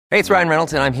Hey, it's Ryan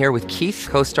Reynolds, and I'm here with Keith,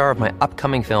 co-star of my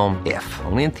upcoming film, If,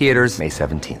 only in theaters May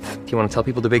 17th. Do you want to tell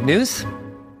people the big news?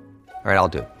 All right, I'll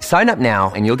do it. Sign up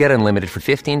now and you'll get unlimited for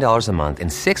 $15 a month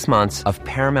and 6 months of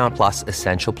Paramount Plus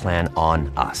Essential Plan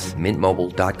on us.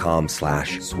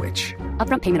 MintMobile.com/switch.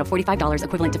 Upfront payment of $45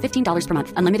 equivalent to $15 per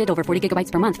month. Unlimited over 40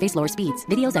 gigabytes per month. Face lower speeds.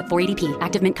 Videos at 480p.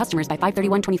 Active Mint customers by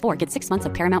 531.24 get 6 months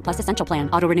of Paramount Plus Essential Plan.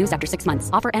 Auto renews after 6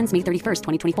 months. Offer ends May 31st,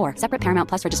 2024. Separate Paramount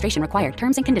Plus registration required.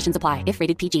 Terms and conditions apply if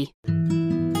rated PG.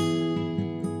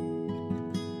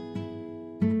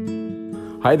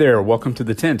 Hi there, welcome to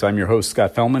The Tint. I'm your host,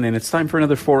 Scott Fellman, and it's time for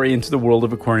another foray into the world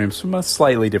of aquariums from a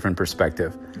slightly different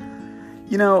perspective.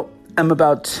 You know, I'm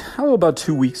about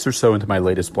 2 weeks or so into my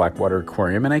latest Blackwater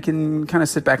aquarium, and I can kind of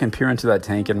sit back and peer into that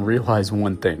tank and realize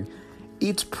one thing.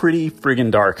 It's pretty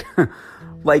friggin' dark.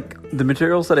 Like, the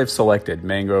materials that I've selected,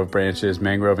 mangrove branches,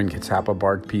 mangrove and catappa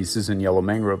bark pieces, and yellow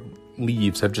mangrove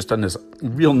leaves have just done this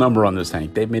real number on this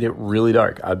tank. They've made it really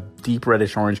dark, a deep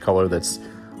reddish orange color that's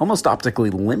almost optically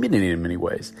limiting in many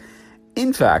ways.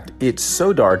 In fact, it's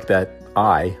so dark that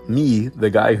me, the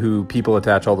guy who people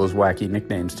attach all those wacky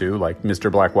nicknames to, like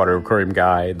Mr. Blackwater Aquarium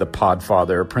Guy, the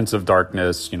Podfather, Prince of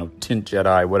Darkness, Tint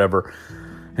Jedi, whatever,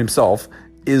 himself,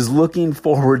 is looking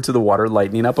forward to the water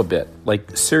lightening up a bit.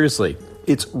 Like, seriously,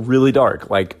 it's really dark,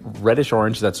 like reddish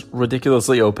orange that's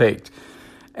ridiculously opaque.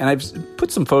 And I've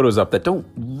put some photos up that don't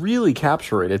really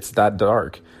capture it. It's that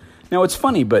dark. Now, it's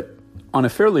funny, but on a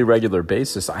fairly regular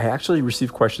basis, I actually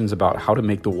receive questions about how to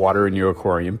make the water in your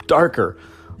aquarium darker.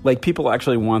 Like, people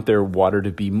actually want their water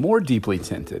to be more deeply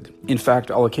tinted. In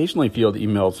fact, I'll occasionally field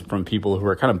emails from people who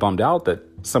are kind of bummed out that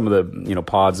some of the,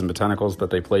 pods and botanicals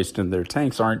that they placed in their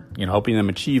tanks aren't, helping them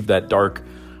achieve that dark,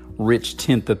 rich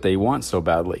tint that they want so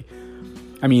badly.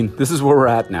 I mean, this is where we're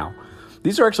at now.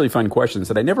 These are actually fun questions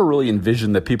that I never really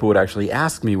envisioned that people would actually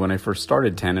ask me when I first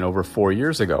started tanning over 4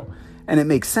 years ago. And it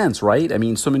makes sense, right? I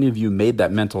mean, so many of you made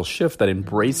that mental shift that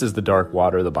embraces the dark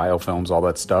water, the biofilms, all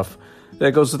that stuff.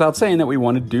 That goes without saying that we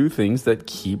want to do things that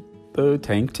keep the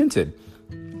tank tinted.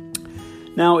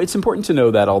 Now, it's important to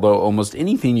know that although almost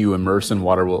anything you immerse in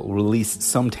water will release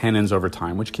some tannins over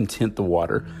time, which can tint the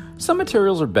water, some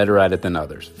materials are better at it than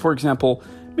others. For example,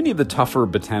 many of the tougher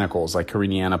botanicals like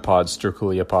Coriniana pods,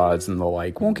 Sterculia pods, and the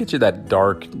like won't get you that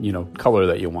dark, color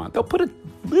that you want. They'll put a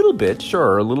little bit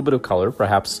of color,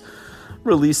 perhaps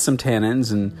release some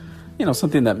tannins and,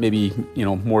 something that maybe,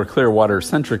 more clear water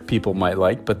centric people might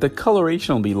like, but the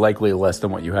coloration will be likely less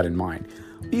than what you had in mind.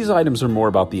 These items are more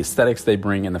about the aesthetics they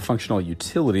bring and the functional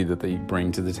utility that they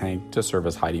bring to the tank to serve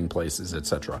as hiding places,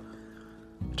 etc.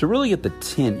 To really get the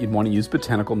tint, you'd want to use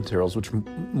botanical materials which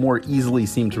more easily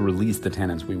seem to release the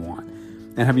tannins we want.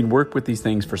 And having worked with these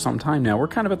things for some time now, we're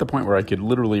kind of at the point where I could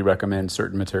literally recommend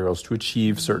certain materials to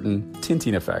achieve certain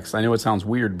tinting effects. I know it sounds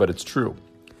weird, but it's true.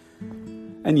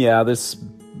 And yeah, this,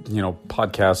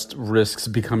 podcast risks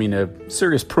becoming a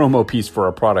serious promo piece for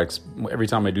our products every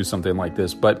time I do something like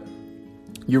this, but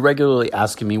you're regularly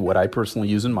asking me what I personally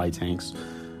use in my tanks,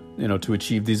 to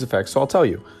achieve these effects, so I'll tell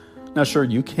you. Now, sure,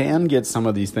 you can get some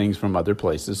of these things from other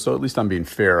places, so at least I'm being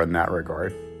fair in that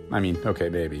regard. I mean, okay,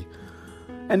 maybe.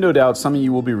 And no doubt some of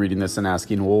you will be reading this and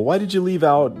asking, well, why did you leave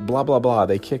out blah, blah, blah?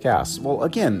 They kick ass. Well,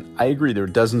 again, I agree. There are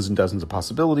dozens and dozens of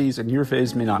possibilities, and your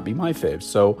faves may not be my faves.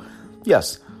 So,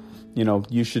 yes,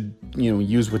 you should,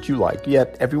 use what you like.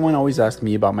 Yet, everyone always asks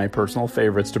me about my personal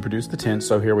favorites to produce the tint,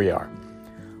 so here we are.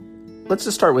 Let's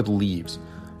just start with leaves.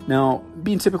 Now,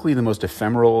 being typically the most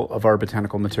ephemeral of our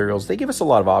botanical materials, they give us a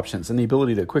lot of options and the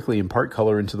ability to quickly impart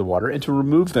color into the water and to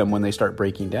remove them when they start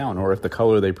breaking down, or if the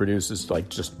color they produce is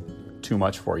just too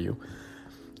much for you.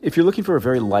 If you're looking for a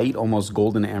very light, almost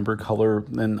golden amber color,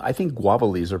 then I think guava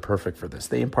leaves are perfect for this.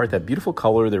 They impart that beautiful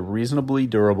color, they're reasonably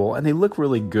durable, and they look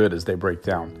really good as they break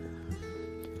down.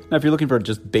 Now, if you're looking for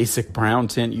just basic brown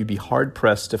tint, you'd be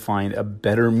hard-pressed to find a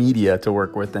better media to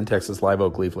work with than Texas live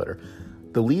oak leaf litter.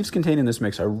 The leaves contained in this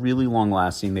mix are really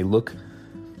long-lasting. They look,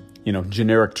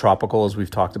 generic tropical, as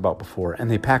we've talked about before, and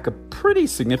they pack a pretty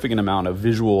significant amount of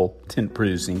visual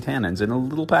tint-producing tannins in a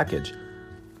little package.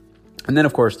 And then,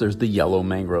 of course, there's the yellow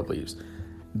mangrove leaves.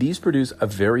 These produce a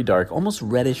very dark, almost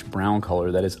reddish-brown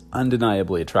color that is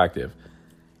undeniably attractive.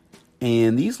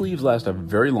 And these leaves last a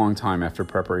very long time after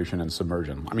preparation and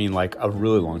submersion. I mean, like a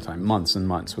really long time, months and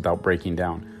months without breaking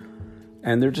down.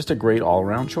 And they're just a great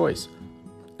all-around choice.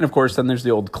 And of course, then there's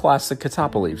the old classic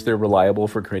catappa leaves. They're reliable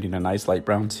for creating a nice light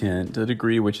brown tint to a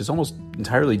degree which is almost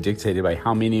entirely dictated by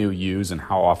how many you use and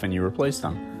how often you replace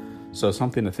them. So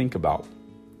something to think about.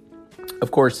 Of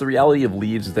course, the reality of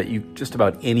leaves is that just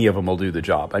about any of them will do the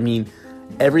job. I mean,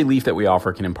 every leaf that we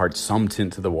offer can impart some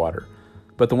tint to the water.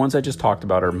 But the ones I just talked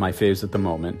about are my faves at the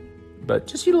moment. But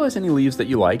just utilize any leaves that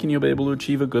you like, and you'll be able to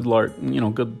achieve a good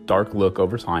dark look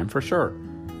over time for sure.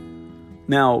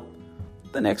 Now,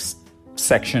 the next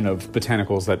section of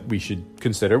botanicals that we should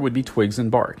consider would be twigs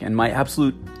and bark. And my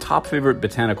absolute top favorite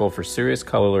botanical for serious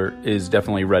color is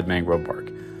definitely red mangrove bark.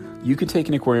 You can take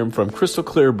an aquarium from crystal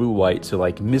clear blue white to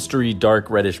like mystery dark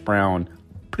reddish brown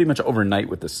pretty much overnight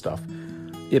with this stuff.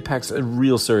 It packs a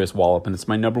real serious wallop, and it's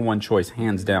my number one choice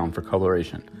hands down for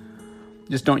coloration.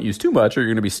 Just don't use too much or you're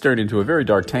going to be staring into a very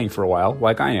dark tank for a while,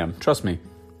 like I am, trust me.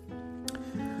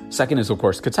 Second is, of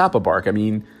course, Catappa bark. I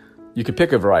mean, you could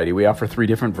pick a variety. We offer 3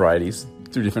 different varieties,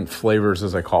 3 different flavors,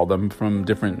 as I call them, from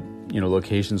different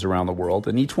locations around the world,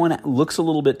 and each one looks a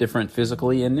little bit different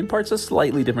physically and imparts a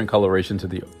slightly different coloration to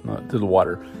the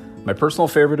water. My personal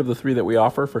favorite of the 3 that we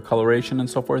offer for coloration and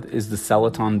so forth is the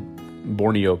Celaton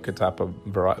Borneo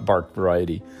Catappa bark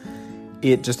variety.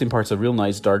 It just imparts a real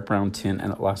nice dark brown tint,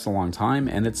 and it lasts a long time,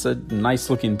 and it's a nice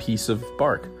looking piece of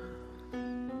bark.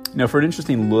 Now, for an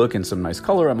interesting look and some nice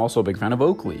color, I'm also a big fan of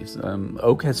oak leaves.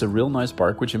 Oak has a real nice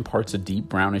bark which imparts a deep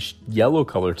brownish yellow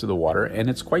color to the water, and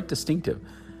it's quite distinctive.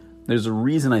 There's a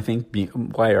reason, I think,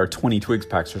 why our 20 twigs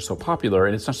packs are so popular,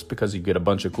 and it's not just because you get a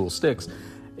bunch of cool sticks.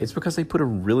 It's because they put a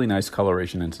really nice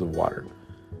coloration into the water.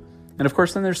 And of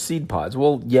course, then there's seed pods.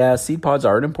 Well, yeah, seed pods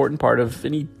are an important part of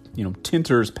any,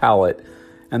 tinter's palette,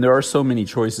 and there are so many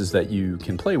choices that you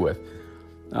can play with.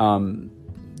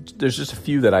 There's just a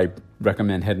few that I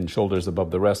recommend head and shoulders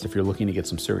above the rest if you're looking to get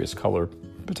some serious color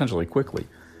potentially quickly.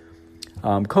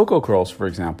 Cocoa curls, for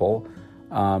example,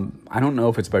 I don't know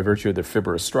if it's by virtue of their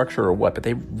fibrous structure or what, but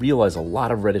they realize a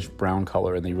lot of reddish brown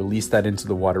color and they release that into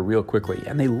the water real quickly,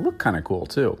 and they look kind of cool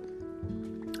too.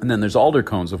 And then there's alder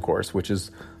cones, of course, which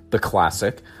is the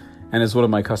classic, and as one of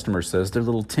my customers says, they're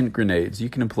little tint grenades. You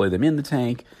can employ them in the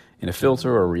tank, in a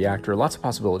filter or a reactor. Lots of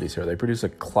possibilities here. They produce a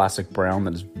classic brown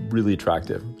that is really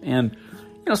attractive. And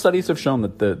studies have shown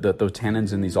that the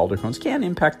tannins in these alder cones can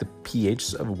impact the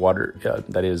pH of water,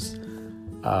 that is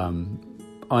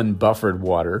unbuffered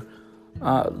water,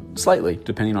 slightly,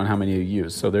 depending on how many you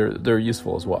use. So they're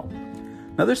useful as well.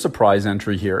 Another surprise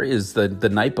entry here is the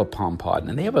Nipa palm pod,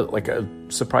 and they have a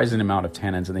surprising amount of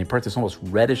tannins, and they impart this almost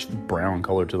reddish brown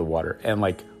color to the water, and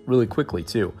really quickly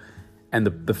too. And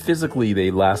the physically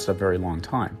they last a very long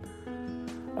time.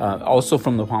 Also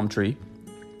from the palm tree,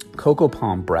 cocoa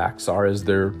palm bracts are, as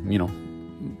their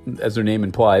name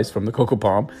implies, from the cocoa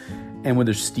palm, and when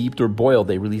they're steeped or boiled,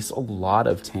 they release a lot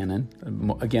of tannin,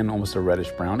 again, almost a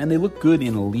reddish brown, and they look good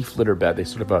in a leaf litter bed. They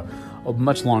sort of a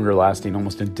much longer lasting,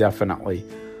 almost indefinitely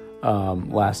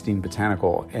lasting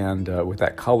botanical, and with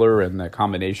that color and that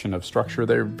combination of structure,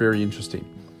 they're very interesting.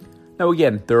 Now,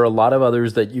 again, there are a lot of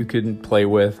others that you can play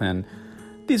with, and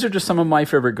these are just some of my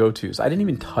favorite go-tos. I didn't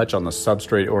even touch on the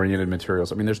substrate-oriented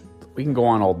materials. I mean, we can go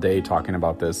on all day talking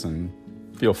about this, and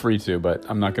feel free to, but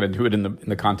I'm not going to do it in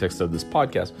the context of this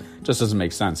podcast. It just doesn't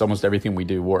make sense. Almost everything we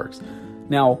do works.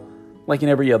 Now, like in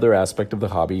every other aspect of the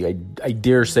hobby, I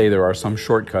dare say there are some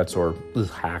shortcuts or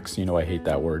hacks, I hate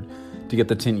that word, to get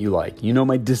the tint you like.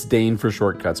 My disdain for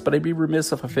shortcuts, but I'd be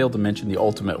remiss if I failed to mention the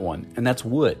ultimate one, and that's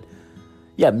wood.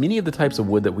 Yeah, many of the types of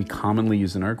wood that we commonly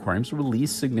use in our aquariums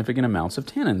release significant amounts of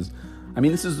tannins. I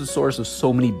mean, this is the source of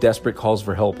so many desperate calls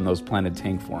for help in those planted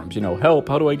tank forums. Help,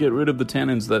 how do I get rid of the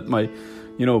tannins that my,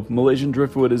 Malaysian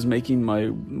driftwood is making my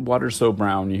water so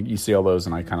brown? You see all those,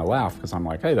 and I kind of laugh because I'm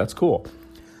like, hey, that's cool.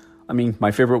 I mean,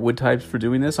 my favorite wood types for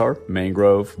doing this are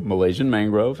mangrove, Malaysian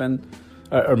mangrove,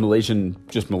 or Malaysian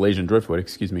driftwood,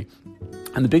 excuse me.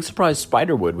 And the big surprise,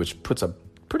 spiderwood, which puts a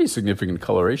pretty significant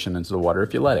coloration into the water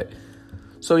if you let it.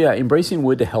 So yeah, embracing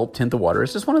wood to help tint the water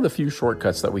is just one of the few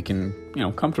shortcuts that we can,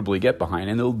 comfortably get behind,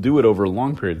 and it'll do it over a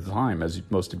long period of time, as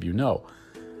most of you know.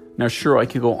 Now, sure, I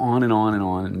could go on and on and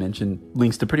on and mention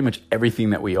links to pretty much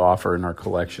everything that we offer in our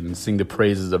collection and sing the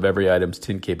praises of every item's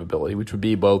tint capability, which would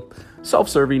be both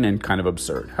self-serving and kind of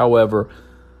absurd. However,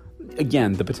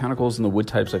 again, the botanicals and the wood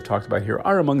types I've talked about here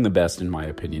are among the best, in my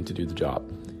opinion, to do the job.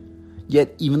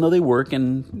 Yet, even though they work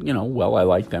and, I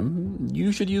like them,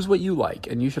 you should use what you like,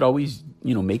 and you should always,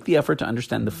 make the effort to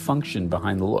understand the function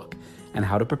behind the look and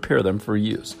how to prepare them for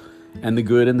use, and the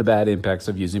good and the bad impacts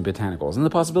of using botanicals, and the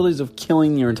possibilities of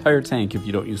killing your entire tank if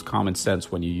you don't use common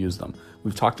sense when you use them.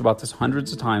 We've talked about this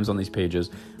hundreds of times on these pages.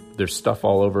 There's stuff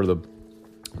all over the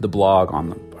blog,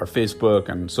 on our Facebook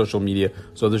and social media,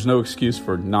 so there's no excuse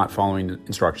for not following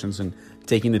instructions and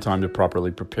taking the time to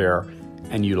properly prepare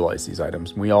and utilize these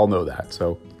items. We all know that,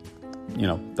 so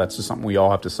that's just something we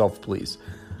all have to self-police.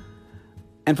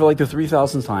 And for the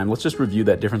 3,000th time, let's just review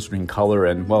that difference between color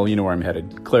and, you know where I'm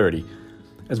headed, clarity.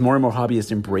 As more and more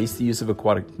hobbyists embrace the use of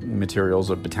aquatic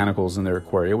materials or botanicals in their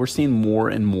aquaria, we're seeing more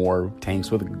and more tanks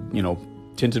with,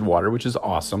 tinted water, which is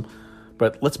awesome.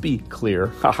 But let's be clear,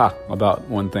 about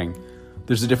one thing.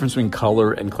 There's a difference between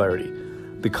color and clarity.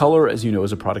 The color, as you know,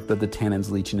 is a product of the tannins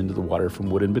leaching into the water from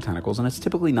wood and botanicals, and it's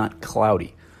typically not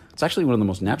cloudy. It's actually one of the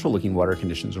most natural-looking water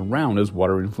conditions around, as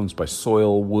water influenced by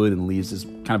soil, wood, and leaves is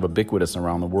kind of ubiquitous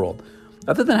around the world.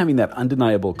 Other than having that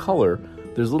undeniable color,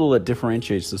 there's little that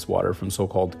differentiates this water from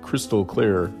so-called crystal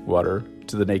clear water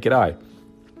to the naked eye.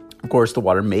 Of course, the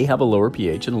water may have a lower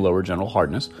pH and a lower general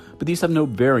hardness, but these have no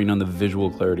bearing on the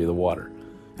visual clarity of the water.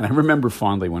 And I remember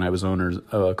fondly when I was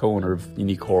co-owner of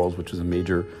Unique Corals, which is a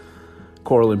major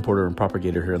coral importer and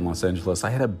propagator here in Los Angeles. I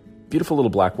had a beautiful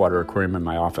little blackwater aquarium in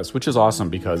my office, which is awesome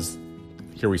because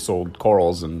here we sold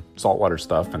corals and saltwater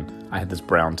stuff, and I had this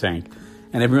brown tank.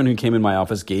 And everyone who came in my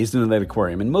office gazed into that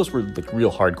aquarium, and most were like real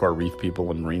hardcore reef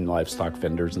people and marine livestock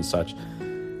vendors and such.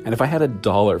 And if I had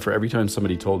 $1 for every time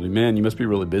somebody told me, man, you must be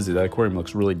really busy, that aquarium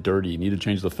looks really dirty, you need to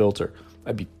change the filter,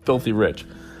 I'd be filthy rich.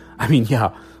 I mean,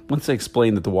 yeah, once I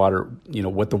explain that the water,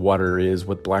 what the water is,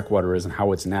 what black water is, and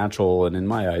how it's natural and in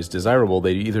my eyes desirable,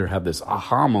 they either have this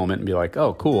aha moment and be like,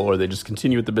 oh, cool, or they just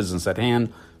continue with the business at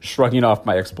hand, shrugging off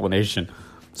my explanation.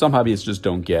 Some hobbyists just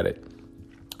don't get it.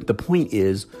 The point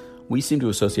is, we seem to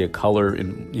associate color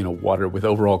in water with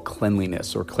overall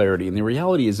cleanliness or clarity. And the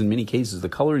reality is, in many cases, the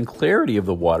color and clarity of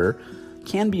the water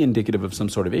can be indicative of some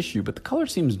sort of issue, but the color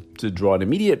seems to draw an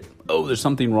immediate, oh, there's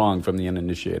something wrong from the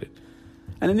uninitiated.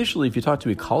 And initially, if you talk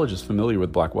to ecologists familiar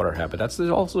with blackwater habitats,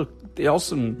 I'm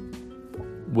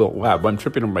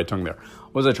tripping over my tongue there.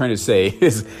 What was I trying to say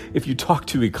is, if you talk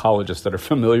to ecologists that are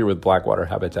familiar with blackwater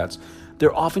habitats,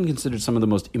 they're often considered some of the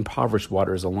most impoverished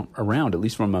waters around, at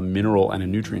least from a mineral and a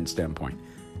nutrient standpoint.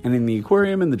 And in the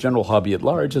aquarium and the general hobby at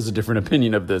large has a different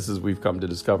opinion of this, as we've come to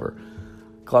discover.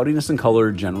 Cloudiness and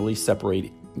color generally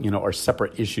are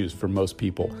separate issues for most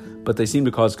people, but they seem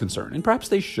to cause concern, and perhaps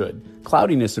they should.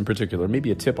 Cloudiness in particular may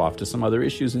be a tip-off to some other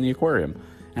issues in the aquarium,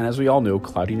 and as we all know,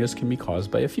 cloudiness can be caused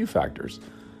by a few factors.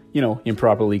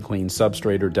 Improperly cleaned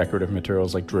substrate or decorative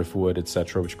materials like driftwood,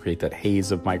 etc., which create that haze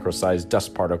of micro-sized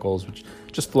dust particles which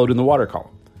just float in the water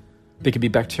column. They could be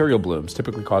bacterial blooms,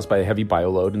 typically caused by a heavy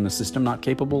bioload in the system not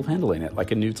capable of handling it,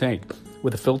 like a new tank,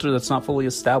 with a filter that's not fully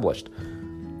established.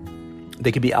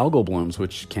 They could be algal blooms,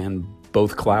 which can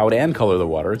both cloud and color the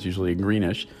water. It's usually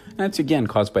greenish, and it's again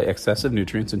caused by excessive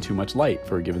nutrients and too much light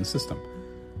for a given system.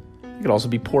 It could also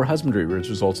be poor husbandry, which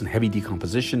results in heavy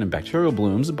decomposition and bacterial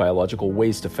blooms and biological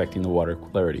waste affecting the water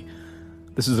clarity.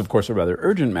 This is, of course, a rather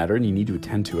urgent matter, and you need to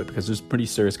attend to it because there's pretty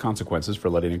serious consequences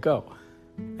for letting it go.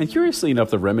 And curiously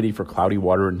enough, the remedy for cloudy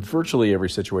water in virtually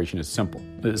every situation is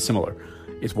similar.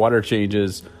 It's water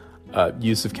changes,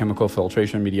 use of chemical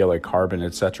filtration media like carbon,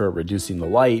 etc., reducing the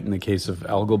light. In the case of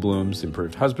algal blooms,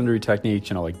 improved husbandry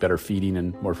techniques, like better feeding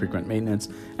and more frequent maintenance,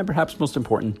 and perhaps most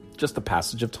important, just the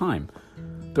passage of time.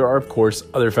 There are, of course,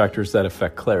 other factors that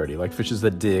affect clarity, like fishes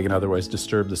that dig and otherwise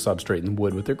disturb the substrate and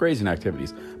wood with their grazing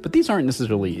activities. But these aren't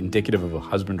necessarily indicative of a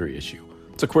husbandry issue.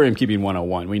 It's aquarium keeping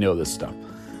 101. We know this stuff.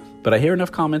 But I hear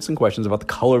enough comments and questions about the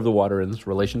color of the water and its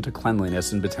relation to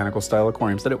cleanliness in botanical-style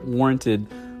aquariums that it warranted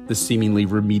the seemingly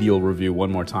remedial review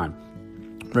one more time.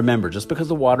 Remember, just because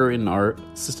the water in our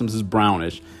systems is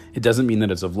brownish, it doesn't mean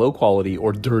that it's of low quality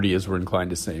or dirty, as we're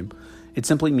inclined to say. It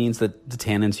simply means that the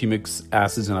tannins, humic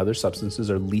acids, and other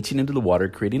substances are leaching into the water,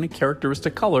 creating a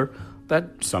characteristic color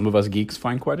that some of us geeks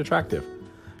find quite attractive.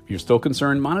 If you're still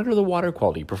concerned, monitor the water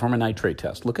quality, perform a nitrate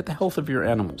test, look at the health of your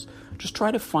animals. Just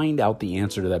try to find out the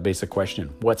answer to that basic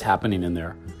question, what's happening in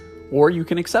there? Or you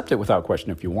can accept it without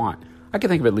question if you want. I can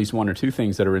think of at least one or two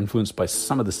things that are influenced by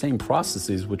some of the same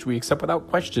processes which we accept without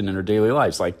question in our daily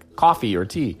lives, like coffee or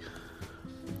tea.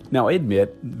 Now, I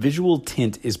admit, visual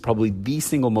tint is probably the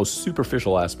single most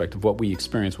superficial aspect of what we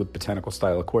experience with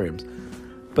botanical-style aquariums,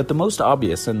 but the most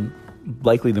obvious and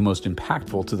likely the most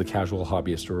impactful to the casual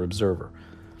hobbyist or observer.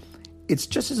 It's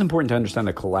just as important to understand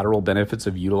the collateral benefits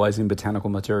of utilizing botanical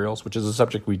materials, which is a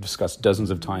subject we've discussed dozens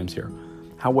of times here.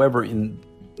 However, in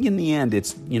the end,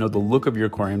 it's the look of your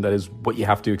aquarium that is what you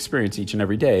have to experience each and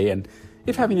every day, and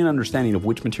if having an understanding of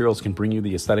which materials can bring you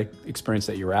the aesthetic experience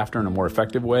that you're after in a more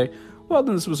effective way, well,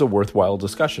 then this was a worthwhile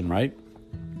discussion, right?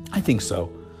 I think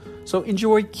so. So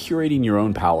enjoy curating your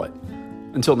own palette.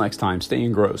 Until next time, stay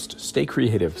engrossed, stay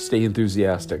creative, stay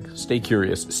enthusiastic, stay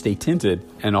curious, stay tinted,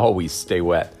 and always stay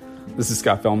wet. This is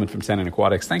Scott Fellman from Tannin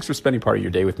Aquatics. Thanks for spending part of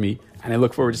your day with me, and I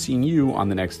look forward to seeing you on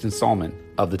the next installment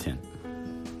of The Tin.